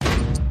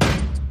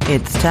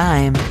It's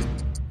time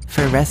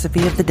for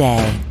Recipe of the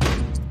Day.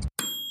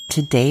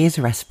 Today's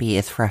recipe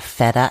is for a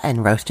feta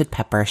and roasted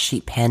pepper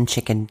sheet pan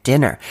chicken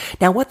dinner.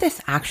 Now what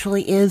this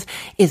actually is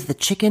the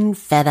chicken,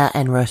 feta,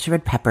 and roasted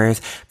red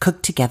peppers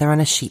cooked together on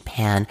a sheet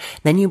pan.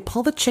 Then you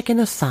pull the chicken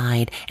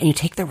aside and you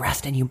take the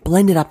rest and you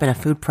blend it up in a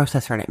food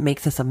processor, and it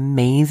makes this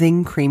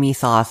amazing creamy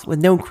sauce with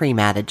no cream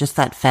added, just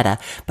that feta.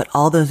 But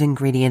all those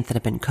ingredients that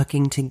have been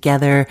cooking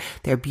together,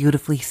 they're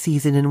beautifully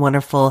seasoned and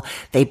wonderful.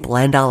 They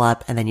blend all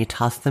up, and then you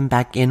toss them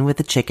back in with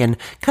the chicken,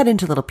 cut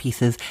into little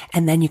pieces,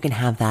 and then you can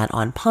have that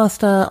on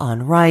pasta,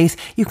 on rice.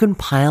 You can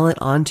pile it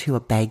onto a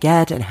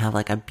baguette and have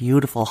like a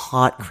beautiful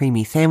hot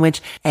creamy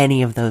sandwich,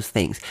 any of those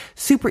things.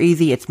 Super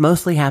easy. It's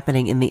mostly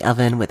happening in the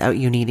oven without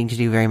you needing to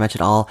do very much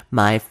at all.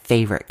 My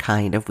favorite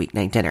kind of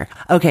weeknight dinner.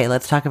 Okay,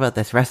 let's talk about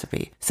this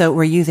recipe. So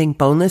we're using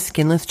boneless,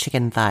 skinless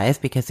chicken thighs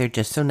because they're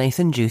just so nice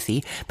and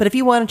juicy. But if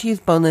you wanted to use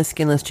boneless,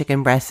 skinless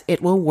chicken breasts,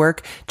 it will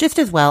work just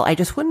as well. I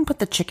just wouldn't put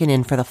the chicken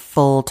in for the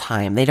full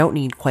time. They don't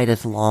need quite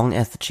as long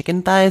as the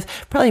chicken thighs,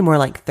 probably more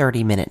like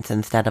 30 minutes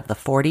instead of the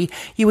 40.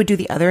 You would do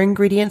the other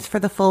ingredients for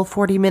the full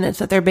 40 minutes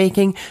that they're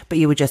baking, but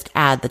you would just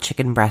add the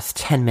chicken breast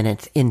 10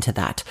 minutes into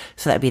that.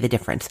 So that'd be the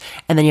difference.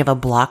 And then you have a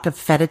block of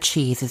feta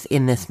cheese is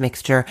in this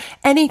mixture.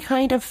 Any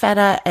kind of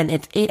feta, and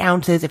it's 8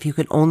 ounces. If you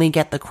could only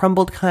get the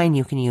crumbled kind,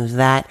 you can use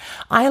that.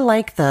 I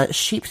like the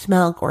sheep's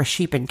milk or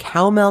sheep and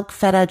cow milk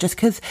feta just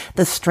because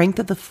the strength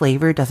of the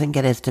flavor doesn't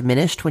get as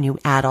diminished when you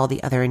add all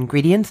the other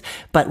ingredients,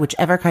 but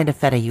whichever kind of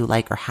feta you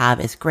like or have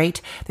is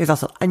great. There's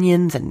also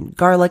onions and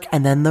garlic,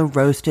 and then the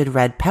roasted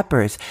red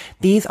peppers.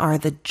 These are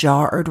the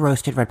jarred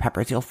roasted red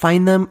peppers. You'll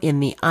find them in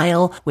the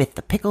aisle with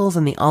the pickles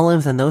and the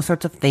olives and those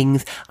sorts of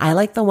things. I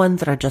like the ones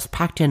that are just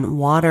packed in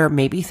water,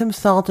 maybe some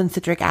salt and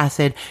citric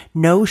acid,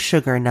 no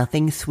sugar,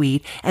 nothing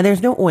sweet, and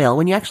there's no oil.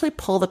 When you actually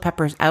pull the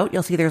peppers out,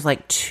 you'll see there's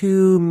like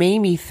 2,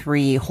 maybe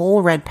 3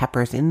 whole red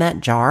peppers in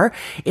that jar.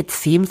 It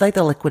seems like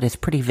the liquid is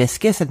pretty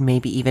viscous and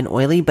maybe even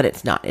oily, but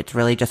it's not. It's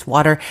really just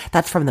water.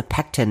 That's from the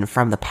pectin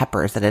from the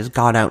peppers that has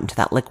gone out into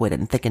that liquid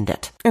and thickened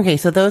it. Okay,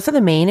 so those are the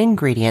main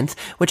ingredients.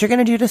 What you're going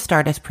to do to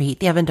start is preheat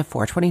the oven to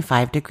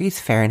 425 degrees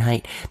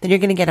Fahrenheit. Then you're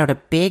going to get out a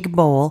big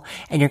bowl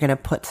and you're going to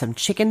put some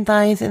chicken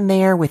thighs in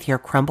there with your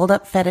crumbled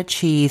up feta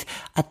cheese,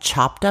 a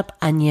chopped up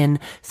onion,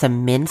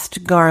 some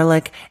minced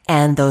garlic,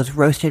 and those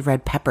roasted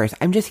red peppers.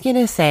 I'm just going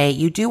to say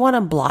you do want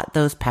to blot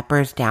those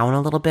peppers down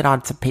a little bit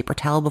on some paper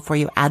towel before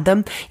you add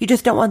them. You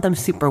just don't want them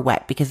super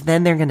wet because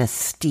then they're going to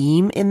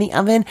steam in the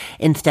oven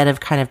instead of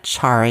kind of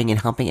charring and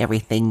helping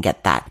everything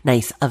get that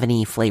nice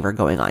oveny flavor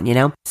going on, you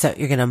know? So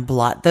you're going to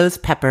blot those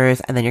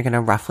peppers and then you're going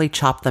to roughly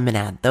chop them and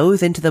add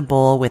those into the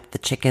bowl with the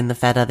chicken, the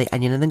feta, the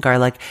onion, and the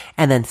garlic,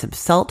 and then some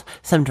salt,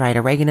 some dried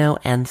oregano,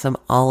 and some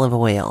olive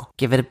oil.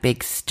 Give it a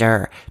big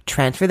stir.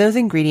 Transfer those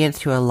ingredients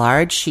to a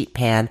large sheet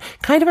pan.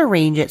 Kind of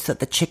arrange it so that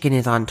the chicken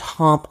is on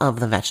top of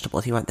the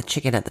vegetables. You want the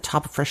chicken at the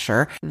top for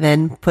sure.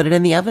 Then put it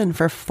in the oven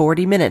for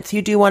 40 minutes.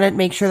 You do want to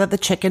make sure that the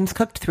chicken's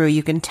cooked through.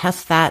 You can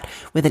test that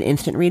with an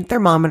instant read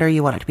thermometer.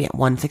 You want it to be at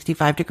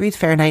 165 degrees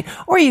Fahrenheit,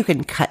 or you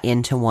can cut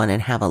into one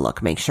and have a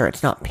look. Make sure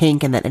it's not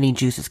pink and that any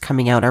juices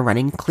coming out are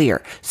running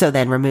clear. So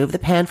then remove the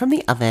pan from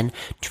the oven,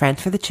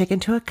 transfer the chicken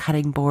to a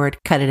cutting board,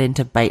 cut it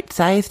into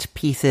bite-sized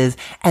pieces,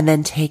 and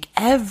then take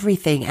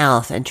everything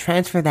else and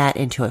transfer that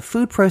into a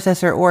food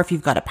processor, or if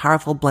you've got a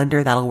powerful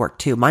blender, that'll work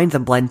too. Mine's a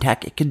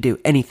Blendtec. It can do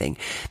anything.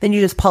 Then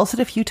you just pulse it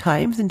a few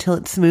times until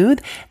it's smooth,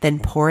 then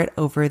pour it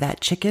over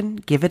that chicken,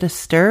 give it a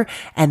stir,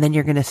 and then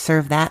you're going to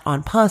serve that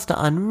on pasta,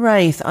 on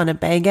rice, on a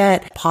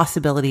baguette.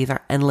 Possibilities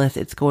are endless.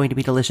 It's going to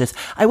be delicious.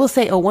 I will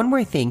say, one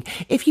more thing.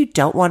 If you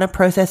don't want to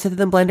process it in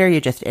the blender,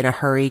 you're just in a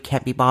hurry,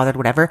 can't be bothered,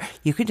 whatever,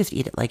 you can just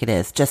eat it like it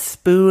is. Just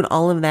spoon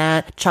all of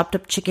that chopped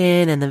up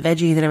chicken and the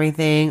veggies and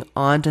everything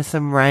onto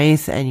some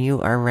rice and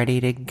you are ready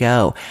to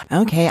go.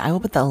 Okay, I will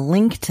put the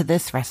link to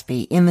this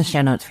recipe in the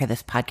show notes for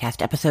this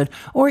podcast episode,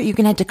 or you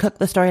can head to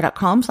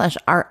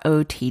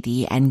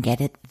cookthestory.com/ROTD and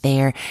get it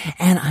there.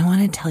 And I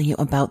want to tell you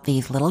about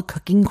these little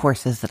cooking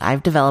courses that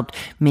I've developed,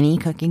 mini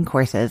cooking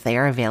courses. They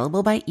are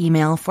available by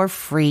email for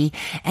free.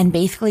 And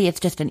basically it's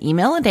just an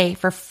email a day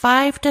for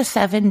 5 to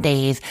 7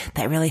 days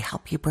that really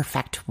help you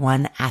perfect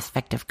one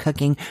aspect of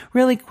cooking.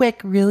 Really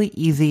quick, really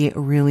easy,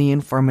 really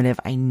informative.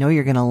 I know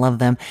you're going to love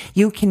them.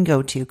 You can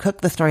go to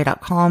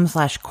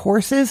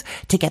cookthestory.com/courses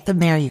to get them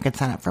there. You can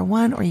sign up for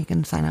one or you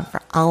can sign up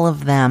for all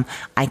of them.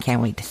 I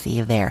can't wait to see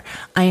you there.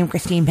 I am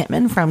Christine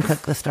Pittman from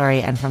Cook the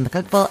Story and from The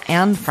Cookbook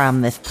and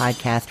from this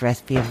podcast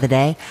Recipe of the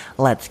Day.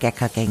 Let's get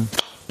cooking.